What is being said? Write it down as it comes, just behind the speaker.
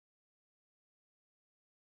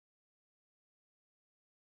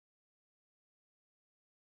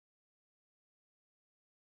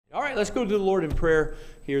All right, let's go to the Lord in prayer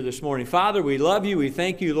here this morning. Father, we love you. We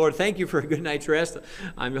thank you, Lord. Thank you for a good night's rest.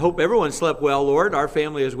 I hope everyone slept well, Lord, our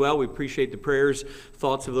family as well. We appreciate the prayers,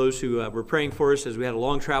 thoughts of those who were praying for us as we had a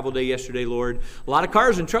long travel day yesterday, Lord. A lot of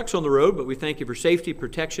cars and trucks on the road, but we thank you for safety,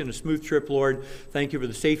 protection, a smooth trip, Lord. Thank you for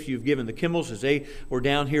the safety you've given the Kimmels as they were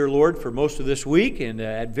down here, Lord, for most of this week and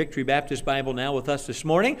at Victory Baptist Bible now with us this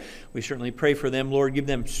morning. We certainly pray for them, Lord. Give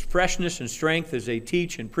them freshness and strength as they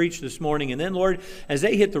teach and preach this morning. And then, Lord, as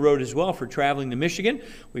they hit the road as well for traveling to Michigan,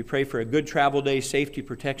 we pray for a good travel day, safety,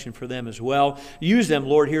 protection for them as well. Use them,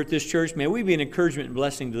 Lord, here at this church. May we be an encouragement and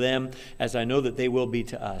blessing to them as I know that they will be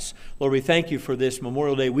to us. Lord, we thank you for this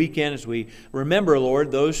Memorial Day weekend as we remember,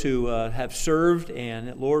 Lord, those who have served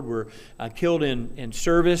and, Lord, were killed in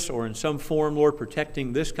service or in some form, Lord,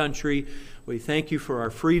 protecting this country. We thank you for our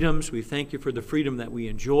freedoms. We thank you for the freedom that we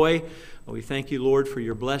enjoy. We thank you, Lord, for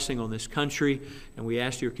your blessing on this country. And we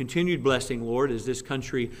ask your continued blessing, Lord, as this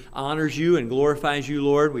country honors you and glorifies you,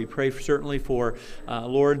 Lord. We pray certainly for,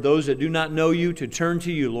 Lord, those that do not know you to turn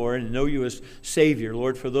to you, Lord, and know you as Savior.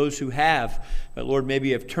 Lord, for those who have, but Lord,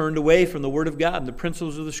 maybe have turned away from the Word of God and the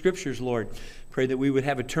principles of the Scriptures, Lord. Pray that we would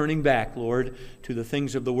have a turning back, Lord, to the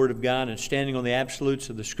things of the Word of God and standing on the absolutes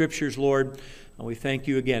of the Scriptures, Lord. And we thank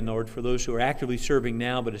you again, Lord, for those who are actively serving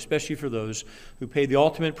now, but especially for those who paid the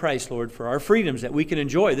ultimate price, Lord, for our freedoms that we can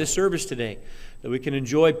enjoy this service today, that we can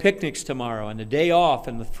enjoy picnics tomorrow and a day off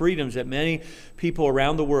and the freedoms that many people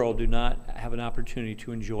around the world do not have an opportunity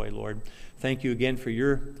to enjoy, Lord. Thank you again for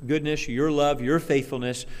your goodness, your love, your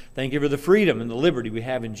faithfulness. Thank you for the freedom and the liberty we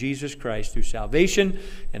have in Jesus Christ through salvation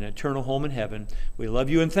and an eternal home in heaven. We love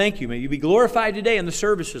you and thank you. May you be glorified today in the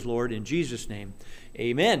services, Lord, in Jesus' name.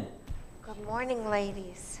 Amen. Good morning,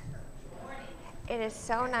 ladies. Good morning. It is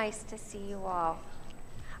so nice to see you all.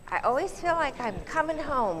 I always feel like I'm coming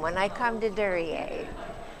home when I come to Duryea.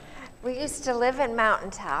 We used to live in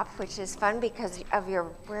Mountaintop, which is fun because of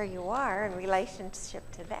where you are in relationship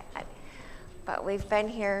to that. But we've been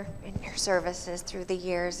here in your services through the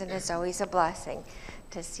years, and it's always a blessing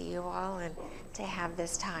to see you all and to have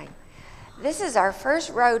this time. This is our first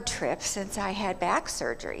road trip since I had back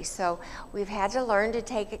surgery, so we've had to learn to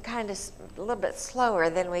take it kind of a little bit slower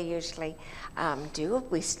than we usually do.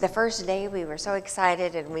 The first day we were so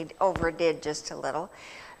excited and we overdid just a little.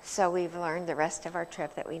 So we've learned the rest of our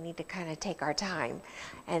trip that we need to kind of take our time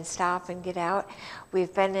and stop and get out.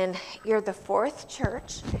 We've been in, you're the fourth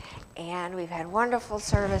church, and we've had wonderful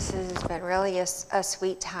services. It's been really a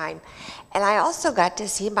sweet time. And I also got to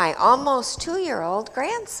see my almost 2-year-old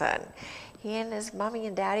grandson. He and his mommy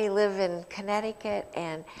and daddy live in Connecticut,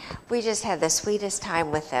 and we just had the sweetest time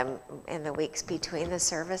with them in the weeks between the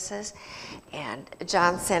services. And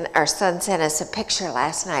our son sent us a picture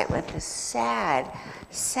last night with this sad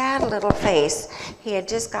little face. He had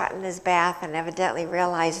just gotten his bath and evidently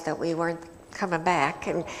realized that we weren't coming back,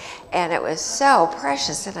 and it was so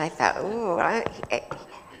precious. And I thought, ooh,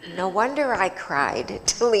 no wonder I cried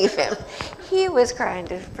to leave him. He was crying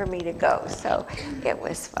for me to go, so it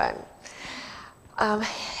was fun.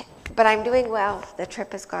 But I'm doing well. The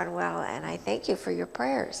trip has gone well, and I thank you for your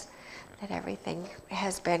prayers that everything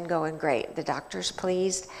has been going great. The doctor's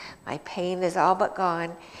pleased. My pain is all but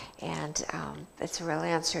gone, and it's a real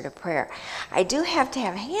answer to prayer. I do have to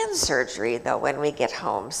have hand surgery, though, when we get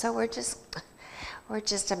home, so we're just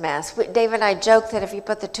a mess. Dave and I joke that if you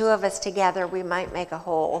put the two of us together, we might make a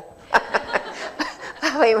whole.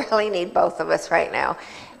 We really need both of us right now.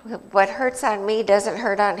 What hurts on me doesn't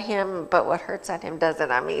hurt on him, but what hurts on him doesn't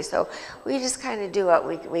on me. So we just kind of do what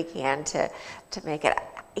we can to make it.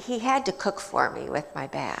 He had to cook for me with my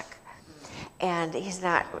back. And he's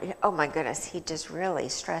not, oh my goodness, he just really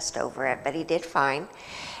stressed over it, but he did fine.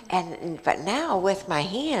 But now with my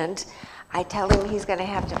hand, I tell him he's going to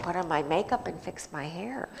have to put on my makeup and fix my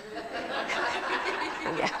hair.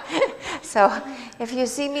 Yeah. So if you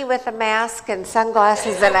see me with a mask and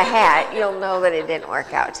sunglasses and a hat, you'll know that it didn't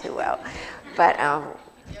work out too well. But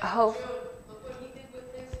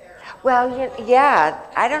well, yeah,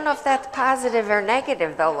 I don't know if that's positive or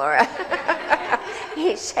negative though, Laura.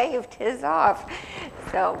 He shaved his off.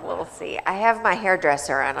 So we'll see. I have my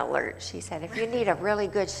hairdresser on alert. She said, if you need a really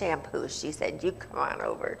good shampoo, she said, you come on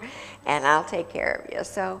over and I'll take care of you.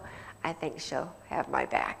 So I think she'll have my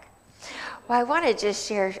back. Well, I want to just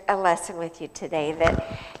share a lesson with you today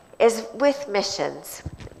that is with missions.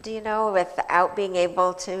 Do you know, without being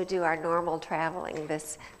able to do our normal traveling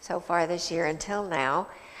so far this year until now,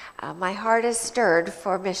 my heart is stirred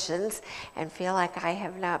for missions and feel like I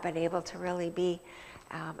have not been able to really be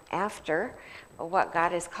after what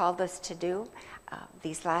God has called us to do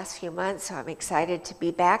these last few months. So I'm excited to be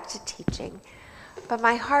back to teaching. But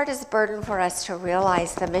my heart is burdened for us to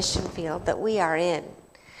realize the mission field that we are in.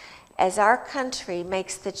 As our country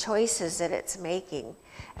makes the choices that it's making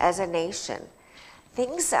as a nation,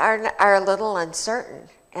 things are a little uncertain,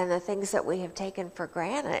 and the things that we have taken for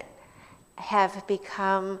granted have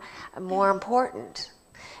become more important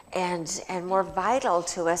and more vital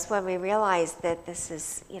to us when we realize that this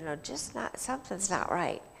is, just not, something's not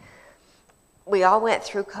right. We all went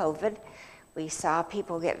through COVID. We saw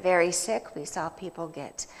people get very sick. We saw people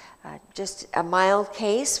get just a mild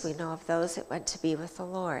case. We know of those that went to be with the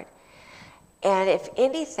Lord. And if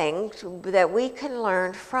anything that we can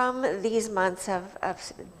learn from these months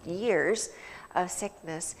of years of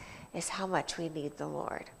sickness is how much we need the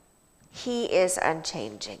Lord. He is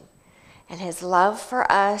unchanging. And his love for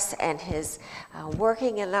us and his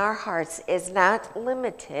working in our hearts is not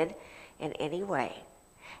limited in any way.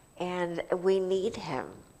 And we need him.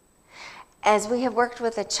 As we have worked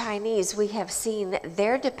with the Chinese, we have seen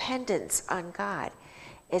their dependence on God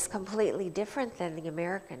is completely different than the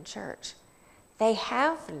American church. They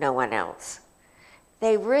have no one else.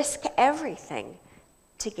 They risk everything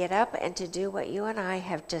to get up and to do what you and I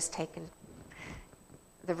have just taken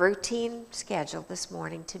the routine schedule this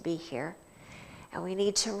morning to be here. And we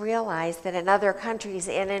need to realize that in other countries,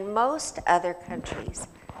 and in most other countries,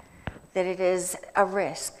 that it is a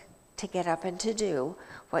risk to get up and to do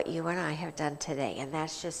what you and I have done today. And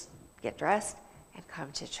that's just get dressed and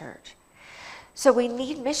come to church. So we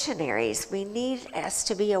need missionaries. We need us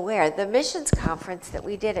to be aware. The missions conference that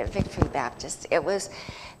we did at Victory Baptist,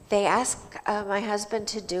 they asked my husband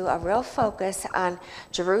to do a real focus on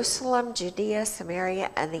Jerusalem, Judea, Samaria,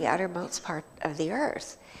 and the uttermost part of the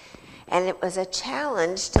earth. And it was a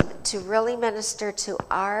challenge to really minister to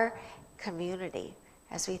our community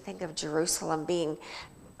as we think of Jerusalem being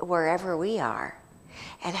wherever we are,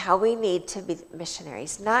 and how we need to be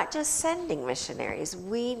missionaries, not just sending missionaries.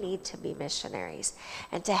 We need to be missionaries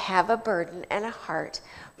and to have a burden and a heart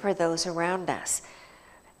for those around us.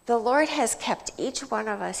 The Lord has kept each one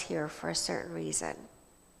of us here for a certain reason.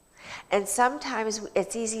 And sometimes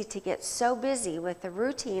it's easy to get so busy with the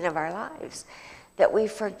routine of our lives that we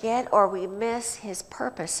forget or we miss his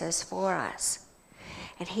purposes for us.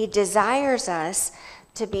 And he desires us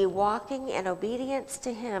to be walking in obedience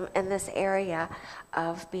to him in this area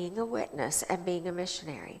of being a witness and being a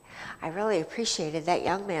missionary. I really appreciated that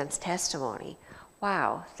young man's testimony.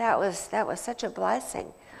 Wow, that was such a blessing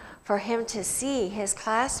for him to see his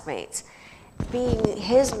classmates being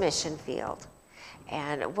his mission field.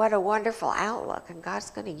 And what a wonderful outlook. And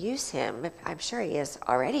God's going to use him. I'm sure he is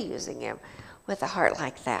already using him with a heart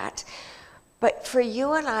like that. But for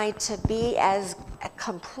you and I to be as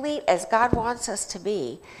complete as God wants us to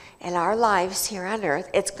be in our lives here on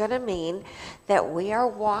earth, it's going to mean that we are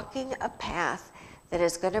walking a path that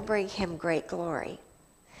is going to bring him great glory.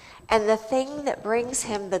 And the thing that brings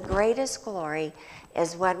him the greatest glory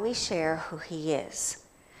is when we share who he is,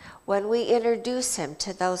 when we introduce him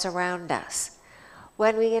to those around us,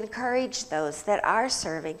 when we encourage those that are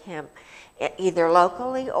serving him, either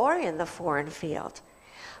locally or in the foreign field.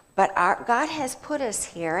 But God has put us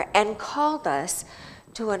here and called us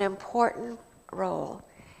to an important role,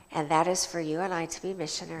 and that is for you and I to be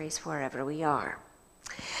missionaries wherever we are.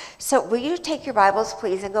 So will you take your Bibles,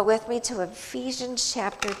 please, and go with me to Ephesians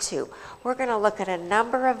chapter 2. We're going to look at a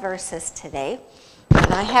number of verses today,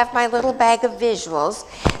 and I have my little bag of visuals.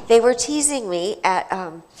 They were teasing me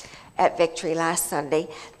at Victory last Sunday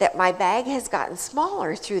that my bag has gotten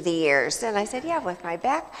smaller through the years. And I said, yeah, with my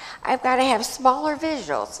back, I've got to have smaller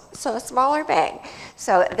visuals, so a smaller bag.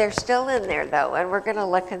 So they're still in there, though, and we're going to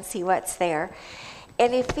look and see what's there.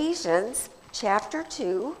 In Ephesians chapter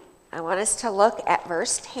 2, I want us to look at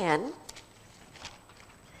verse 10,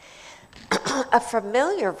 a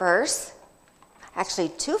familiar verse. Actually,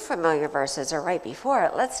 two familiar verses are right before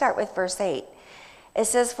it. Let's start with verse 8. It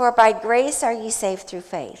says, "For by grace are ye saved through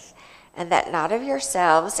faith, and that not of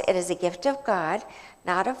yourselves, it is a gift of God,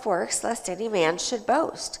 not of works, lest any man should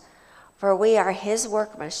boast. For we are his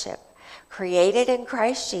workmanship, created in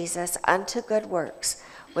Christ Jesus unto good works,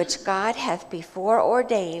 which God hath before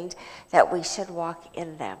ordained that we should walk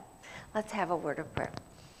in them." Let's have a word of prayer.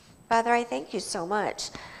 Father, I thank you so much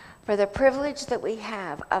for the privilege that we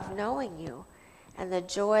have of knowing you and the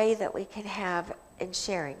joy that we can have in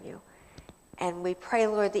sharing you. And we pray,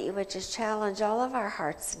 Lord, that you would just challenge all of our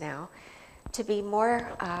hearts now to be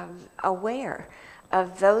more aware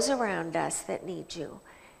of those around us that need you.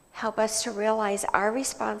 Help us to realize our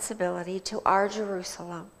responsibility to our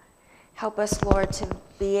Jerusalem. Help us, Lord, to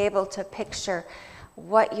be able to picture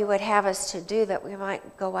what you would have us to do, that we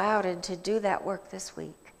might go out and to do that work this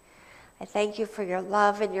week. I thank you for your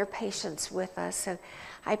love and your patience with us. And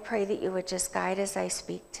I pray that you would just guide as I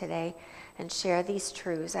speak today and share these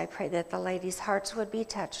truths. I pray that the ladies' hearts would be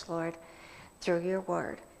touched, Lord, through your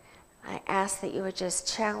word. I ask that you would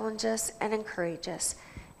just challenge us and encourage us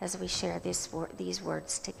as we share these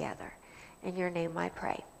words together. In your name I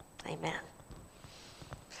pray. Amen.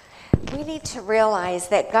 We need to realize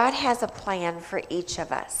that God has a plan for each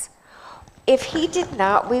of us. If he did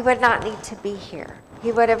not, we would not need to be here.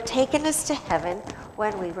 He would have taken us to heaven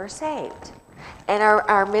when we were saved. And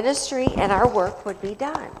our ministry and our work would be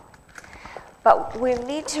done. But we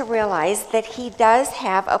need to realize that he does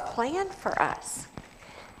have a plan for us.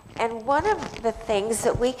 And one of the things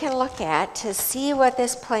that we can look at to see what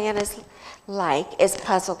this plan is like is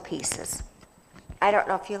puzzle pieces. I don't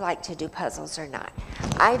know if you like to do puzzles or not.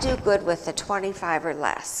 I do good with the 25 or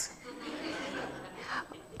less.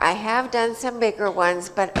 I have done some bigger ones,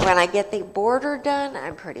 but when I get the border done,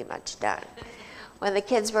 I'm pretty much done. When the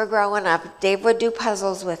kids were growing up, Dave would do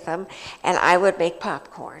puzzles with them, and I would make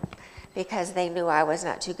popcorn because they knew I was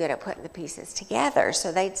not too good at putting the pieces together.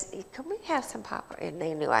 So they'd say, can we have some popcorn? And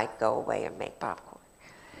they knew I'd go away and make popcorn.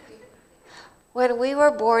 When we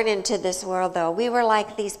were born into this world, though, we were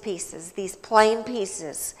like these pieces, these plain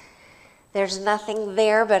pieces. There's nothing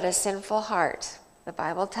there but a sinful heart. The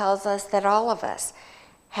Bible tells us that all of us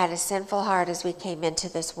had a sinful heart as we came into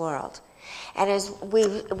this world. And as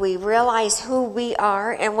we realize who we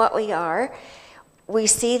are and what we are, we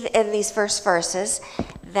see in these first verses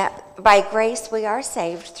that by grace we are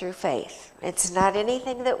saved through faith. It's not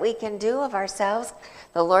anything that we can do of ourselves.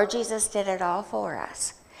 The Lord Jesus did it all for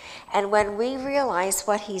us. And when we realize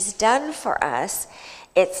what he's done for us,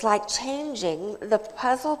 it's like changing the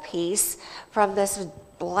puzzle piece from this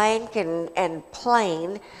blank and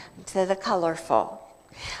plain to the colorful.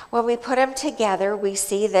 When we put them together, we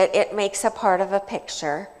see that it makes a part of a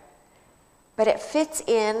picture, but it fits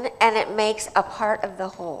in and it makes a part of the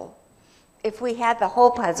whole. If we had the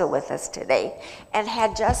whole puzzle with us today and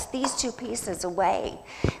had just these two pieces away,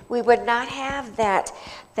 we would not have that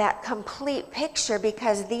complete picture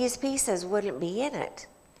because these pieces wouldn't be in it.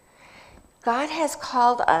 God has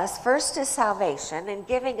called us first to salvation and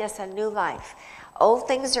giving us a new life. Old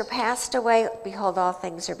things are passed away, behold, all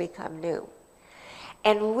things are become new.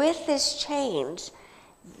 And with this change,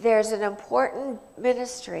 there's an important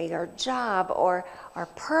ministry or job or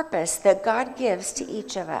purpose that God gives to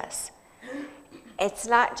each of us. It's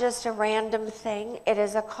not just a random thing. It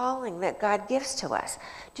is a calling that God gives to us.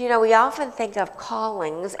 Do you know, we often think of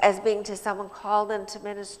callings as being to someone called into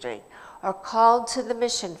ministry or called to the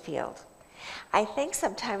mission field. I think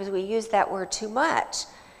sometimes we use that word too much.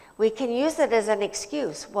 We can use it as an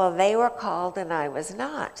excuse. Well, they were called and I was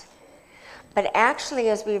not. But actually,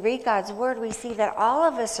 as we read God's word, we see that all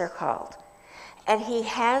of us are called. And he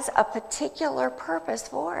has a particular purpose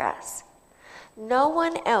for us. No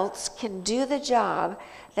one else can do the job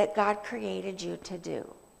that God created you to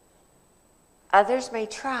do. Others may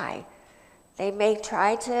try. They may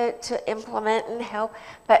try to implement and help,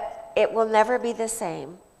 but it will never be the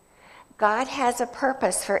same. God has a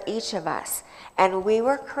purpose for each of us, and we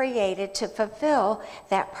were created to fulfill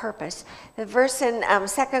that purpose. The verse in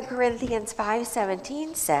 2 Corinthians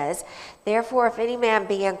 5:17 says, therefore, if any man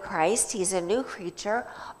be in Christ, he's a new creature.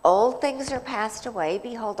 Old things are passed away.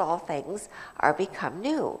 Behold, all things are become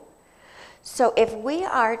new. So if we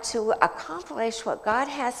are to accomplish what God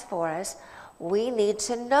has for us, we need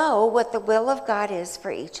to know what the will of God is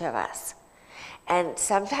for each of us. And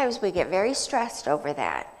sometimes we get very stressed over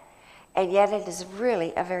that. And yet it is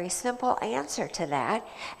really a very simple answer to that.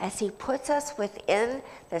 As he puts us within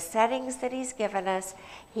the settings that he's given us,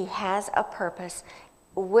 he has a purpose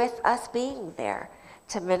with us being there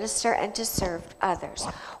to minister and to serve others.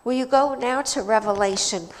 Will you go now to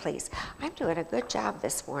Revelation, please? I'm doing a good job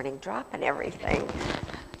this morning, dropping everything.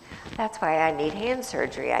 That's why I need hand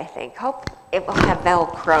surgery, I think. Hope it will have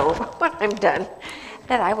Velcro when I'm done,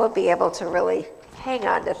 that I will be able to really hang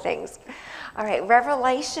on to things. All right,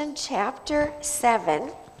 Revelation chapter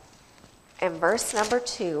 7 and verse number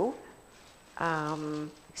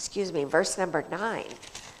 9.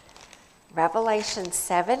 Revelation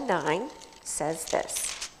 7:9 says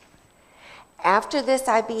this. After this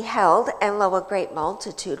I beheld, and lo, a great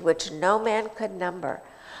multitude, which no man could number,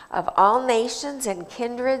 of all nations and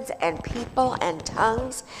kindreds and people and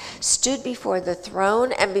tongues, stood before the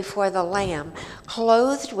throne and before the Lamb,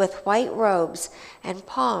 clothed with white robes and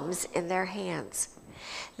palms in their hands.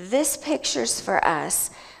 This pictures for us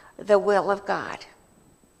the will of God.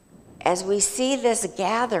 as we see this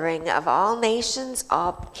gathering of all nations,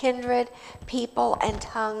 all kindred, people, and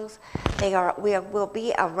tongues, we will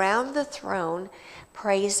be around the throne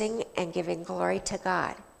praising and giving glory to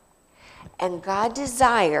God. And God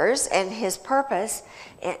desires, and his purpose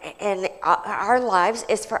in our lives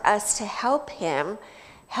is for us to help him,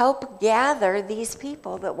 help gather these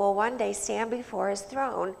people that will one day stand before his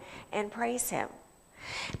throne and praise him.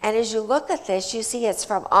 And as you look at this, you see it's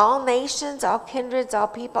from all nations, all kindreds, all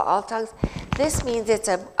people, all tongues. This means it's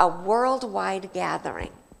a worldwide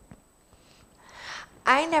gathering.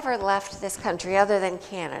 I never left this country other than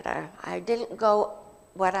Canada. I didn't go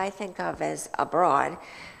what I think of as abroad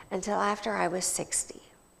until after I was 60.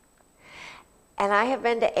 And I have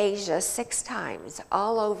been to Asia 6 times,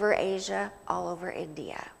 all over Asia, all over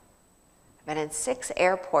India. I've been in 6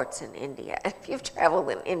 airports in India. If you've traveled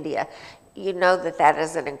in India, you know that that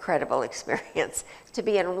is an incredible experience to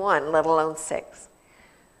be in one, let alone 6.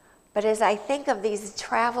 But as I think of these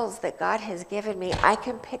travels that God has given me, I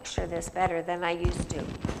can picture this better than I used to.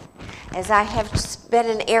 As I have been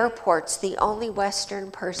in airports, the only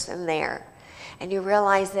Western person there, and you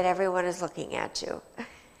realize that everyone is looking at you.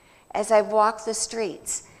 As I've walked the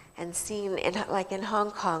streets and seen, like in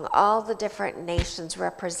Hong Kong, all the different nations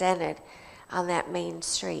represented on that main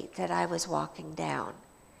street that I was walking down.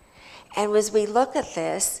 And as we look at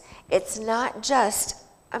this, it's not just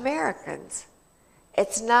Americans.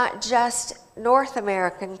 It's not just North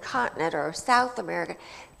American continent or South America.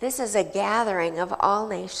 This is a gathering of all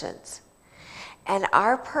nations. And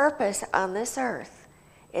our purpose on this earth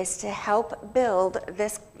is to help build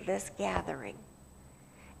this gathering.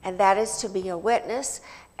 And that is to be a witness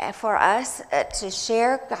for us to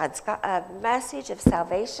share God's message of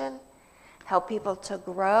salvation, help people to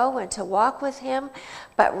grow and to walk with him,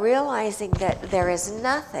 but realizing that there is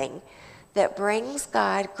nothing that brings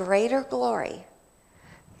God greater glory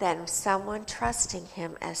than someone trusting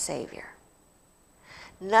him as Savior.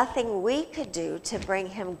 Nothing we could do to bring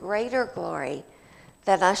him greater glory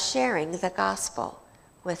than us sharing the gospel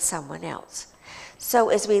with someone else. So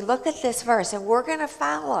as we look at this verse, and we're going to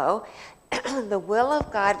follow the will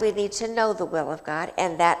of God, we need to know the will of God,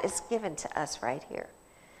 and that is given to us right here.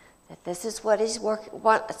 That this is what he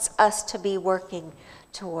wants us to be working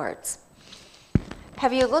towards.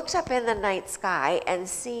 Have you looked up in the night sky and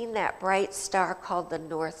seen that bright star called the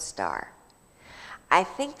North Star? I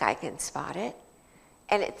think I can spot it.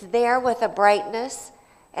 And it's there with a brightness,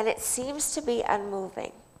 and it seems to be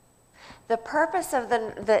unmoving. The purpose of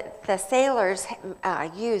the sailors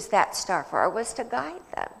used that star for was to guide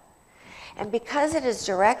them. And because it is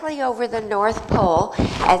directly over the North Pole,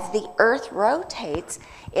 as the Earth rotates,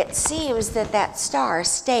 it seems that that star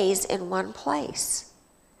stays in one place.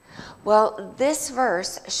 Well, this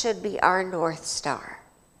verse should be our North Star.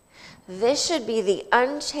 This should be the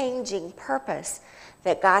unchanging purpose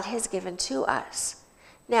that God has given to us.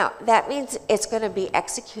 Now, that means it's going to be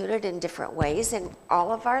executed in different ways in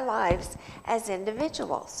all of our lives as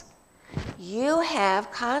individuals. You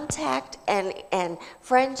have contact and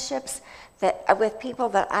friendships with people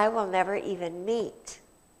that I will never even meet.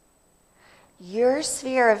 Your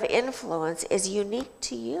sphere of influence is unique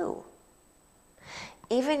to you.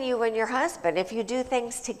 Even you and your husband, if you do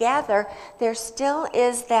things together, there still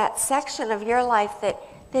is that section of your life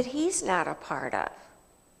that he's not a part of.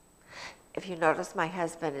 If you notice, my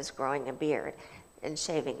husband is growing a beard and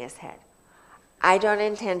shaving his head. I don't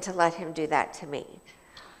intend to let him do that to me.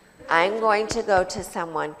 I'm going to go to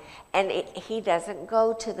someone, and he doesn't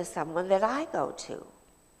go to the someone that I go to.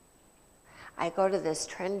 I go to this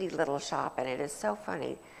trendy little shop, and it is so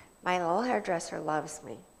funny. My little hairdresser loves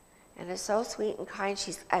me, and is so sweet and kind.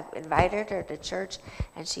 I've invited her to church,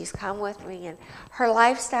 and she's come with me, and her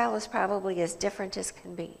lifestyle is probably as different as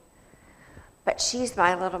can be. But she's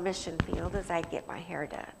my little mission field as I get my hair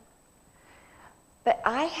done. But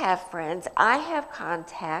I have friends, I have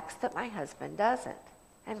contacts that my husband doesn't,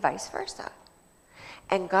 and vice versa.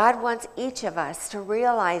 And God wants each of us to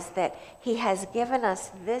realize that he has given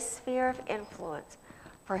us this sphere of influence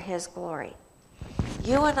for his glory.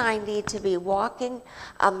 You and I need to be walking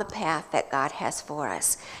on the path that God has for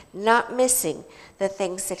us, not missing the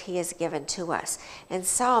things that he has given to us. In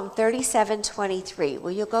Psalm 37:23,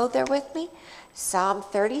 will you go there with me? Psalm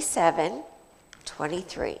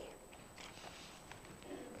 37:23.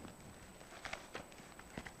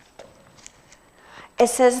 It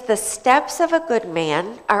says, "The steps of a good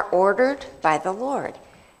man are ordered by the Lord,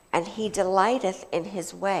 and he delighteth in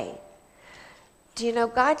his way." Do you know,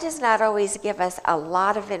 God does not always give us a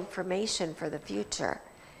lot of information for the future.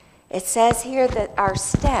 It says here that our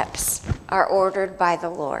steps are ordered by the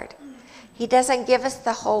Lord. He doesn't give us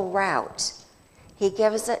the whole route. He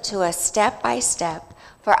gives it to us step by step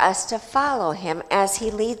for us to follow him as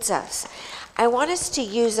he leads us. I want us to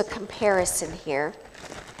use a comparison here.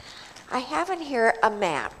 I have in here a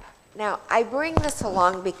map. Now, I bring this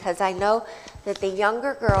along because I know that the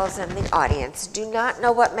younger girls in the audience do not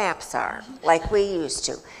know what maps are like we used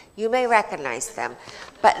to. You may recognize them,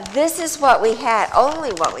 but this is what we had,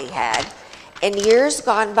 only what we had in years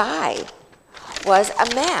gone by was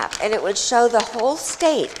a map, and it would show the whole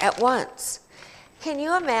state at once. Can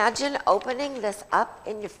you imagine opening this up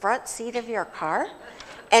in the front seat of your car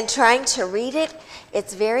and trying to read it?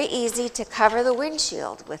 It's very easy to cover the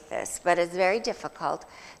windshield with this, but it's very difficult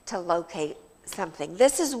to locate something.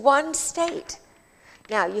 This is one state.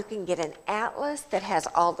 Now, you can get an atlas that has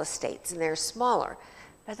all the states, and they're smaller,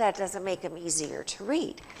 but that doesn't make them easier to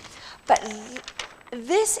read. But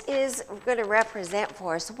this is going to represent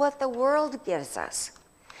for us what the world gives us.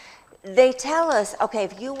 They tell us, okay,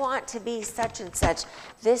 if you want to be such and such,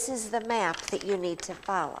 this is the map that you need to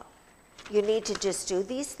follow. You need to just do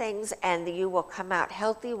these things and you will come out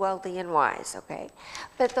healthy, wealthy, and wise, okay?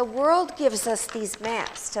 But the world gives us these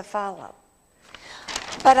maps to follow.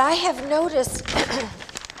 But I have noticed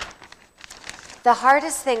the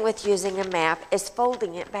hardest thing with using a map is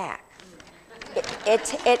folding it back.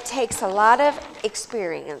 It takes a lot of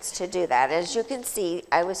experience to do that. As you can see,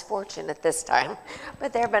 I was fortunate this time,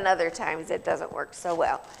 but there have been other times it doesn't work so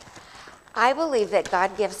well. I believe that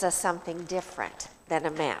God gives us something different than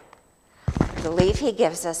a map. I believe he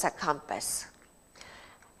gives us a compass.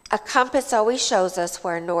 A compass always shows us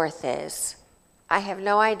where north is. I have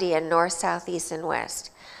no idea north, south, east, and west,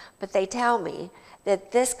 but they tell me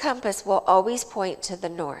that this compass will always point to the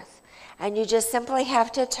north. And you just simply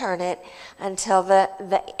have to turn it until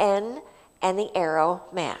the N and the arrow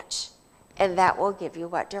match. And that will give you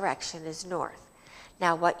what direction is north.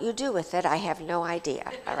 Now, what you do with it, I have no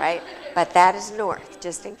idea, all right? But that is north,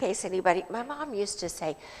 just in case anybody... My mom used to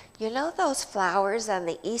say, you know those flowers on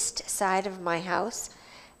the east side of my house?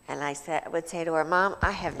 And I would say to her, Mom,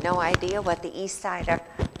 I have no idea what the east side of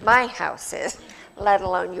my house is, let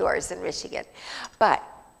alone yours in Michigan. But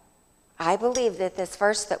I believe that this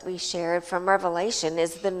verse that we shared from Revelation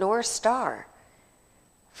is the North Star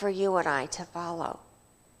for you and I to follow,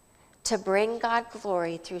 to bring God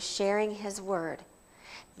glory through sharing his word.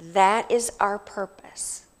 That is our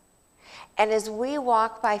purpose. And as we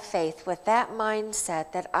walk by faith with that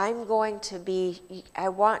mindset that I want to be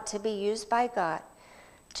used by God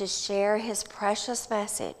to share his precious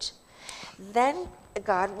message, then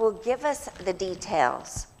God will give us the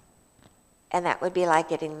details. And that would be like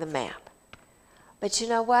getting the map. But you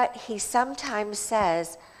know what? He sometimes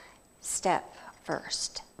says, step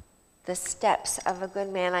first. The steps of a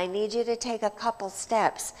good man. I need you to take a couple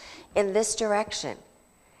steps in this direction.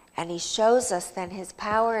 And he shows us then his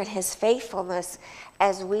power and his faithfulness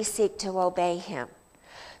as we seek to obey him.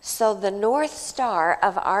 So the North Star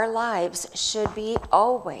of our lives should be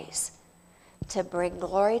always to bring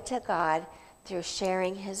glory to God through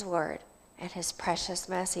sharing his word and his precious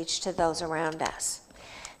message to those around us.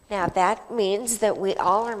 Now, that means that we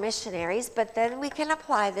all are missionaries, but then we can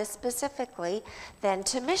apply this specifically then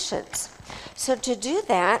to missions. So to do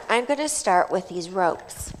that, I'm going to start with these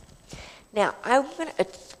ropes. Now,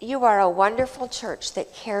 you are a wonderful church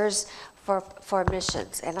that cares for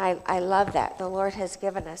missions, and I love that. The Lord has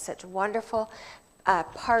given us such wonderful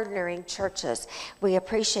partnering churches. We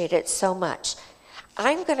appreciate it so much.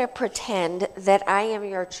 I'm going to pretend that I am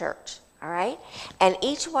your church. All right? And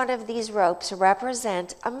each one of these ropes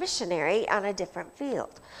represent a missionary on a different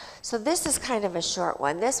field. So this is kind of a short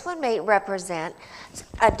one. This one may represent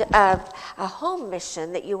a home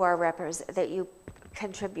mission that you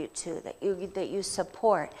contribute to, that you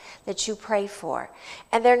support, that you pray for.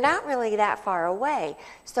 And they're not really that far away,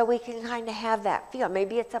 so we can kind of have that feel.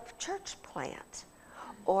 Maybe it's a church plant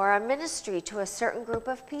or a ministry to a certain group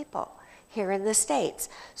of people here in the States.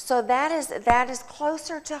 So that is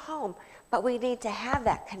closer to home. But we need to have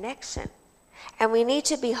that connection. And we need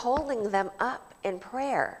to be holding them up in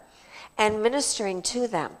prayer and ministering to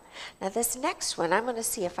them. Now this next one, I'm going to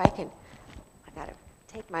see if I got to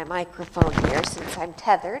take my microphone here since I'm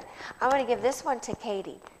tethered. I'm going to give this one to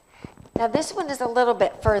Katie. Now this one is a little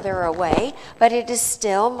bit further away, but it is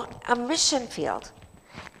still a mission field.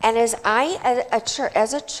 And as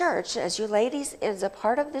a church, as you ladies, as a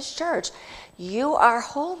part of this church, you are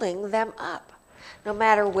holding them up, no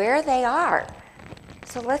matter where they are.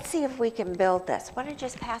 So let's see if we can build this. Why don't you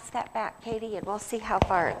just pass that back, Katie, and we'll see how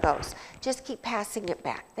far it goes. Just keep passing it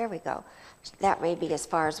back. There we go. That may be as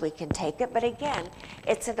far as we can take it, but again,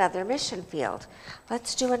 it's another mission field.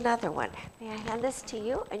 Let's do another one. May I hand this to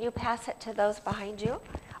you, and you pass it to those behind you?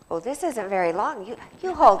 Oh, this isn't very long.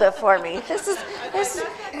 You hold it for me.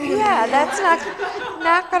 Yeah, that's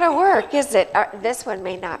not going to work, is it? This one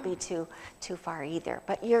may not be too far either.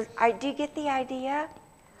 But do you get the idea?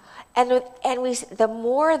 And the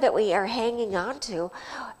more that we are hanging on to,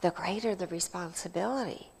 the greater the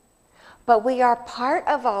responsibility. But we are part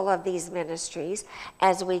of all of these ministries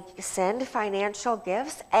as we send financial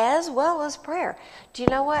gifts as well as prayer. Do you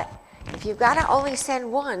know what? If you've got to only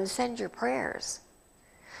send one, send your prayers.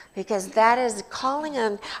 Because that is calling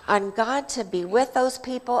on God to be with those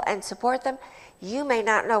people and support them. You may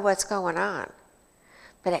not know what's going on,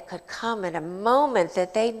 but it could come in a moment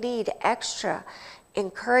that they need extra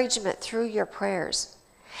encouragement through your prayers.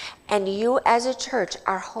 And you as a church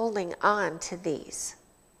are holding on to these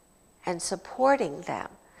and supporting them.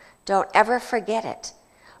 Don't ever forget it.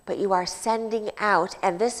 But you are sending out,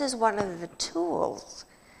 and this is one of the tools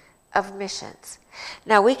of missions.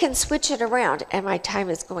 Now we can switch it around, and my time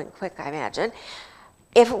is going quick, I imagine.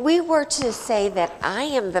 If we were to say that I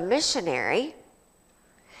am the missionary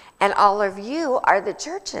and all of you are the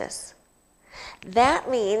churches, that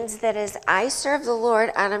means that as I serve the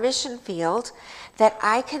Lord on a mission field, that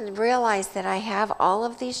I can realize that I have all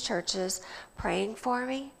of these churches praying for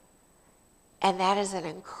me, and that is an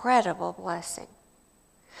incredible blessing.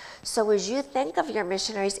 So as you think of your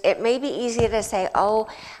missionaries, it may be easy to say, oh,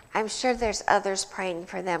 I'm sure there's others praying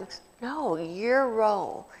for them. No, your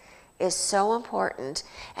role is so important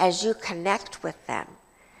as you connect with them.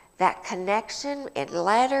 That connection in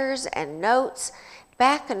letters and notes,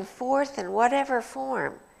 back and forth in whatever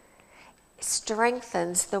form,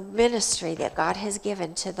 strengthens the ministry that God has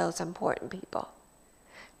given to those important people.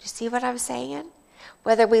 Do you see what I'm saying?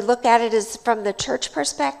 Whether we look at it as from the church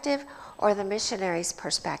perspective or the missionary's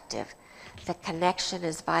perspective, the connection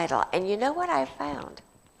is vital. And you know what I found?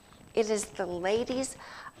 It is the ladies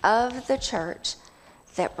of the church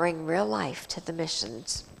that bring real life to the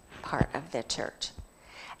missions part of the church.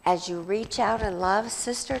 As you reach out and love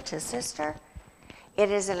sister to sister, it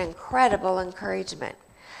is an incredible encouragement.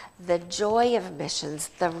 The joy of missions,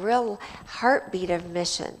 the real heartbeat of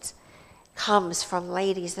missions, comes from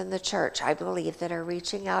ladies in the church, I believe, that are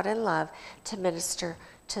reaching out in love to minister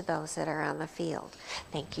to those that are on the field.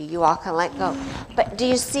 Thank you. You all can let go. But do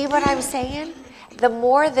you see what I'm saying? The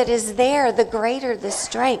more that is there, the greater the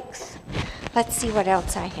strength. Let's see what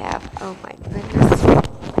else I have. Oh my goodness.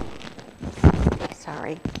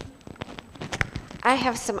 Sorry. I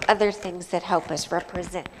have some other things that help us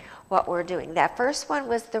represent what we're doing. That first one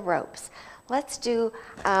was the ropes. Let's do,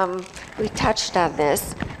 we touched on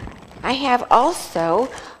this. I have also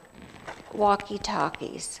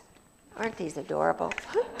walkie-talkies. Aren't these adorable?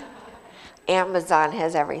 Amazon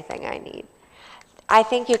has everything I need. I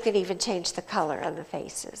think you can even change the color on the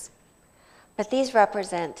faces. But these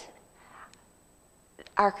represent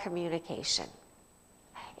our communication.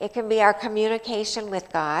 It can be our communication with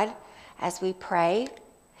God as we pray.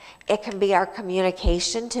 It can be our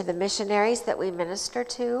communication to the missionaries that we minister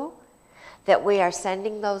to, that we are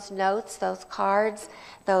sending those notes, those cards,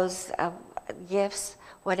 those gifts,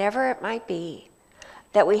 whatever it might be,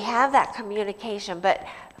 that we have that communication. But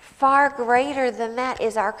far greater than that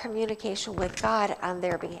is our communication with God on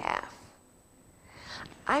their behalf.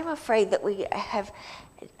 I'm afraid that we have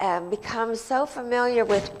become so familiar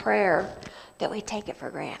with prayer that we take it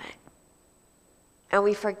for granted. And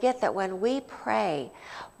we forget that when we pray,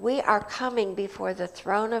 we are coming before the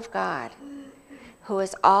throne of God, who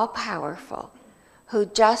is all-powerful, who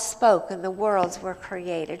just spoke and the worlds were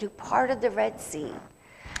created, who parted the Red Sea,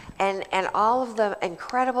 and all of the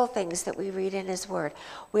incredible things that we read in his word.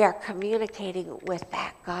 We are communicating with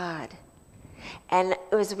that God. And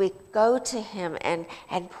as we go to him and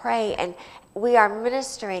pray, and we are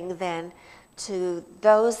ministering then to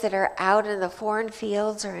those that are out in the foreign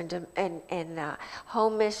fields or in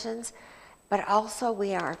home missions, but also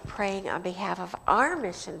we are praying on behalf of our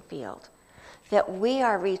mission field, that we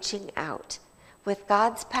are reaching out with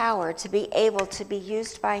God's power to be able to be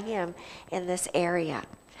used by him in this area.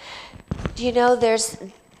 Do you know there's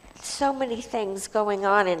so many things going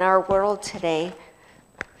on in our world today?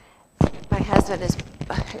 My husband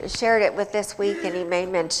has shared it with this week, and he may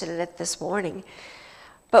mention it this morning.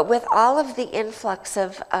 But with all of the influx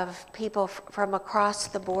of people from across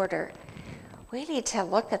the border, we need to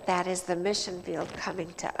look at that as the mission field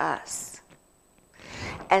coming to us.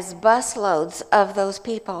 As busloads of those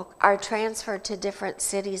people are transferred to different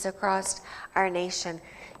cities across our nation,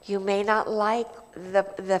 you may not like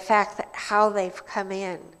the fact that how they've come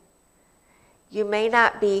in. You may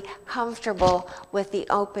not be comfortable with the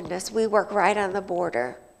openness. We work right on the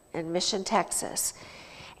border in Mission, Texas,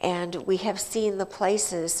 and we have seen the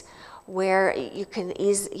places where you can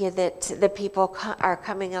that the people are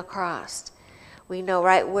coming across. We know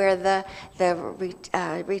right where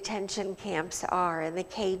the retention camps are and the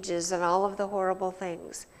cages and all of the horrible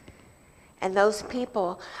things. And those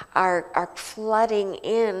people are flooding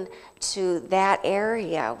in to that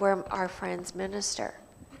area where our friends minister.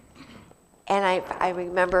 And I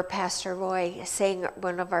remember Pastor Roy saying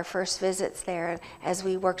one of our first visits there, as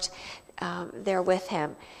we worked there with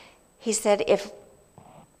him, he said, if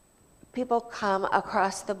people come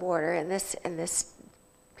across the border in this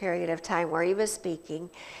period of time where he was speaking,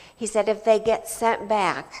 he said if they get sent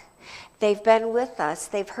back, they've been with us,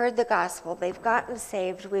 they've heard the gospel, they've gotten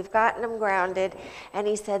saved, we've gotten them grounded, and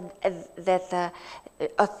he said that the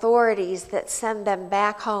authorities that send them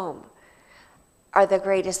back home are the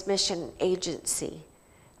greatest mission agency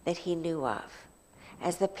that he knew of.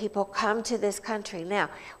 As the people come to this country. Now,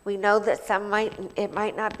 we know that it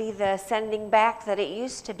might not be the sending back that it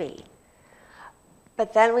used to be.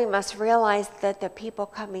 But then we must realize that the people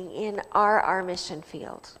coming in are our mission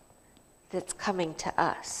field that's coming to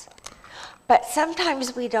us. But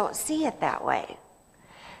sometimes we don't see it that way.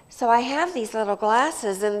 So I have these little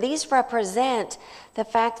glasses, and these represent the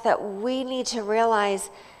fact that we need to realize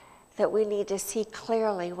that we need to see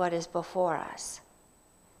clearly what is before us.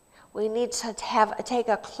 We need to take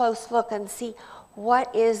a close look and see,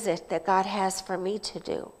 what is it that God has for me to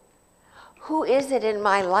do? Who is it in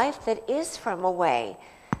my life that is from away,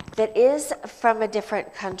 that is from a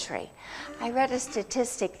different country? I read a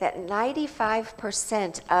statistic that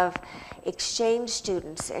 95% of exchange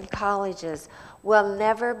students in colleges will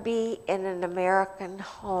never be in an American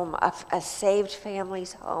home, a saved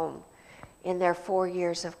family's home, in their 4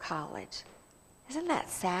 years of college. Isn't that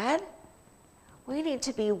sad? We need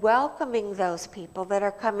to be welcoming those people that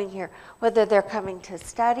are coming here, whether they're coming to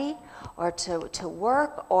study or to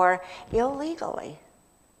work or illegally.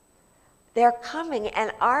 They're coming,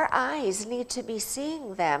 and our eyes need to be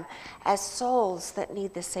seeing them as souls that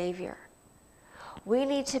need the Savior. We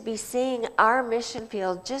need to be seeing our mission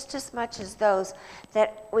field just as much as those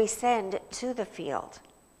that we send to the field.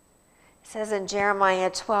 It says in Jeremiah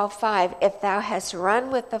 12:5, if thou hast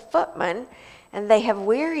run with the footmen, and they have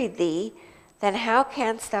wearied thee, then how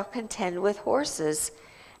canst thou contend with horses?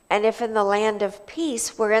 And if in the land of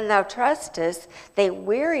peace, wherein thou trustest, they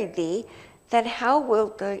wearied thee, then how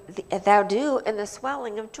wilt thou do in the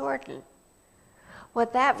swelling of Jordan?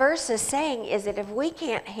 What that verse is saying is that if we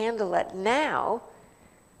can't handle it now,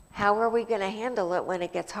 how are we going to handle it when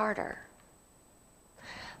it gets harder?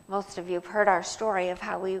 Most of you have heard our story of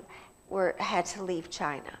how we had to leave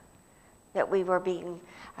China, that we were being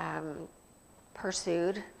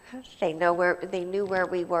pursued. They knew where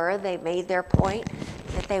we were. They made their point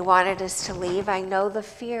that they wanted us to leave. I know the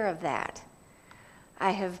fear of that.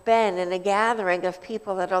 I have been in a gathering of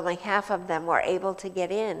people that only half of them were able to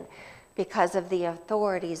get in because of the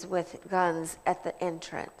authorities with guns at the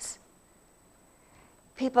entrance.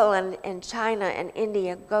 People in China and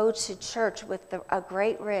India go to church with a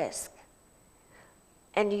great risk.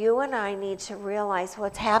 And you and I need to realize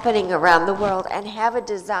what's happening around the world and have a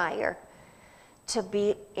desire to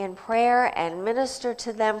be in prayer and minister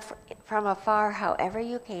to them from afar however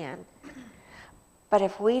you can. But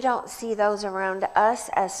if we don't see those around us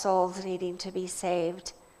as souls needing to be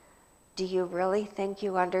saved, do you really think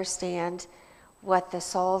you understand what the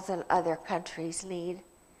souls in other countries need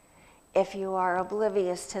if you are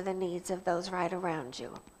oblivious to the needs of those right around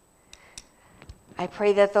you? I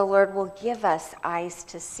pray that the Lord will give us eyes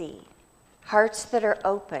to see, hearts that are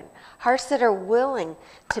open, hearts that are willing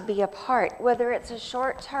to be a part, whether it's a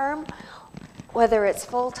short term, whether it's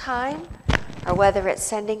full time, or whether it's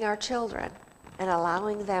sending our children and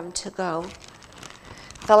allowing them to go.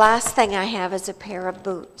 The last thing I have is a pair of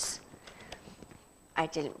boots. I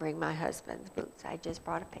didn't bring my husband's boots. I just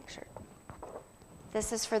brought a picture.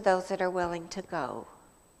 This is for those that are willing to go.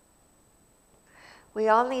 We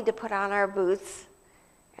all need to put on our boots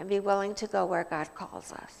and be willing to go where God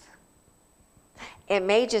calls us. It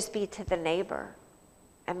may just be to the neighbor.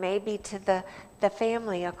 It may be to the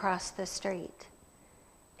family across the street.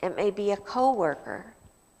 It may be a coworker.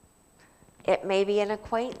 It may be an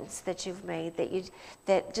acquaintance that you've made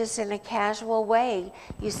that just in a casual way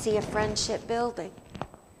you see a friendship building.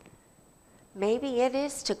 Maybe it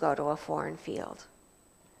is to go to a foreign field.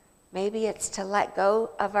 Maybe it's to let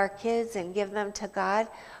go of our kids and give them to God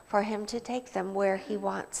for Him to take them where He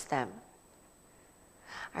wants them.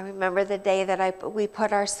 I remember the day that we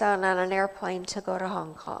put our son on an airplane to go to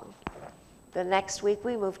Hong Kong. The next week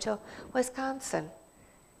we moved to Wisconsin.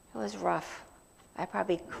 It was rough. I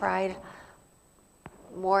probably cried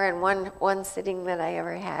more in one sitting than I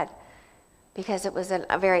ever had. because it was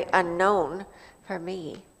a very unknown for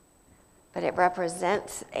me. But it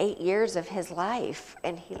represents 8 years of his life,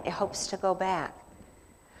 and he hopes to go back.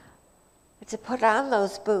 But to put on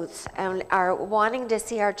those boots and are wanting to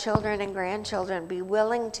see our children and grandchildren be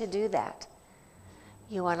willing to do that,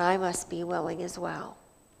 you and I must be willing as well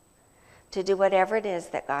to do whatever it is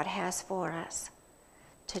that God has for us,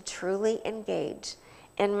 to truly engage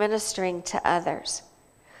in ministering to others.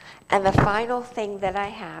 And the final thing that I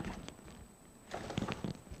have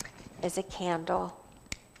is a candle.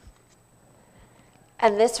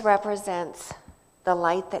 And this represents the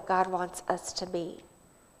light that God wants us to be.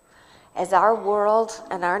 As our world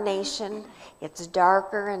and our nation gets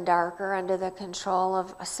darker and darker under the control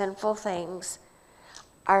of sinful things,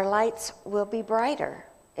 our lights will be brighter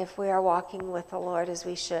if we are walking with the Lord as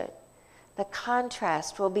we should. The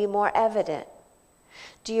contrast will be more evident.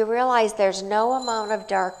 Do you realize there's no amount of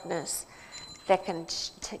darkness that can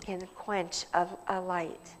quench a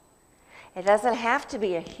light? It doesn't have to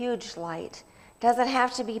be a huge light. It doesn't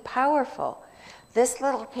have to be powerful. This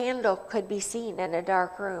little candle could be seen in a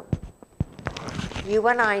dark room. You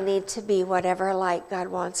and I need to be whatever light God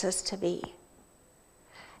wants us to be,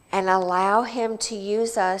 and allow him to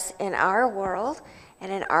use us in our world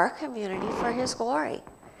and in our community for his glory,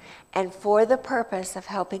 and for the purpose of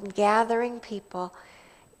helping gathering people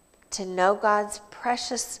to know God's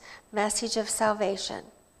precious message of salvation,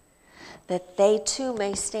 that they too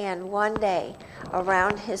may stand one day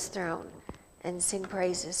around his throne and sing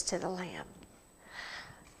praises to the Lamb.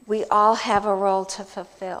 We all have a role to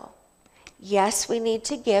fulfill. Yes, we need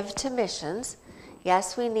to give to missions.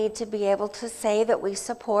 Yes, we need to be able to say that we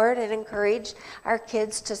support and encourage our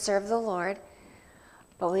kids to serve the Lord.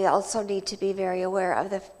 But we also need to be very aware of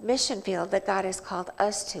the mission field that God has called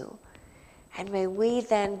us to. And may we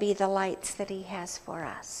then be the lights that he has for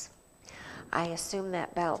us. I assume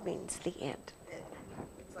that bell means the end.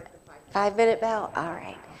 It's like the 5-minute bell? All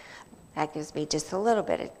right. That gives me just a little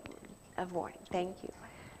bit of warning. Thank you.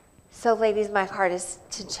 So, ladies, my heart is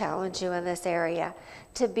to challenge you in this area,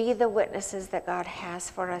 to be the witnesses that God has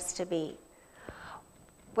for us to be.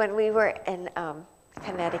 When we were in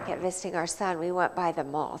Connecticut visiting our son, we went by the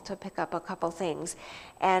mall to pick up a couple things.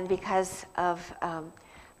 And because of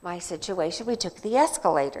my situation, we took the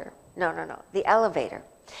escalator. The elevator.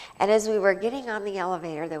 And as we were getting on the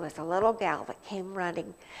elevator, there was a little gal that came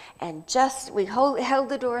running. And we held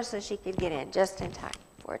the door so she could get in just in time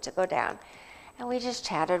for it to go down. And we just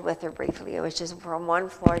chatted with her briefly. It was just from one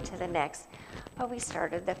floor to the next. But we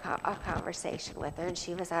started a conversation with her, and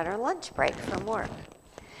she was on her lunch break from work.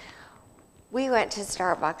 We went to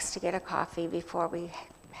Starbucks to get a coffee before we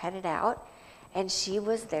headed out, and she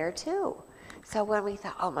was there too. So when we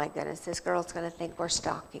thought, oh my goodness, this girl's going to think we're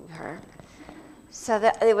stalking her.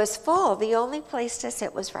 So it was full. The only place to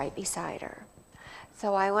sit was right beside her.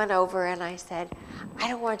 So I went over and I said, I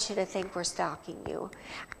don't want you to think we're stalking you.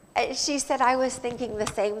 She said, I was thinking the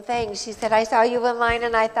same thing. She said, I saw you in line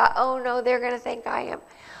and I thought, oh no, they're going to think I am.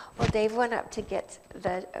 Well, Dave went up to get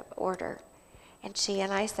the order, and she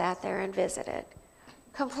and I sat there and visited.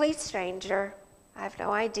 Complete stranger. I have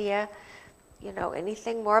no idea,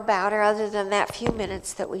 anything more about her other than that few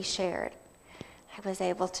minutes that we shared. I was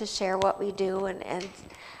able to share what we do and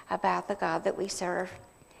about the God that we serve.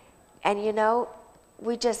 And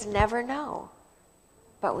we just never know.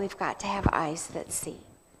 But we've got to have eyes that see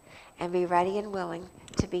and be ready and willing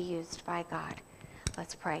to be used by God.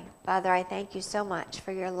 Let's pray. Father, I thank you so much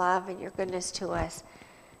for your love and your goodness to us.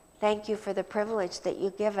 Thank you for the privilege that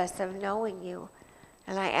you give us of knowing you.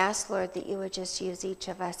 And I ask, Lord, that you would just use each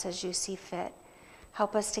of us as you see fit.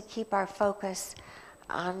 Help us to keep our focus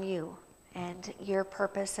on you and your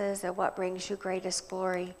purposes and what brings you greatest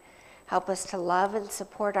glory. Help us to love and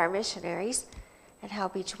support our missionaries, and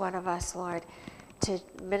help each one of us, Lord, to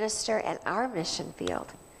minister in our mission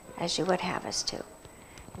field as you would have us to.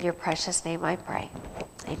 In your precious name I pray.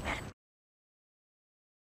 Amen.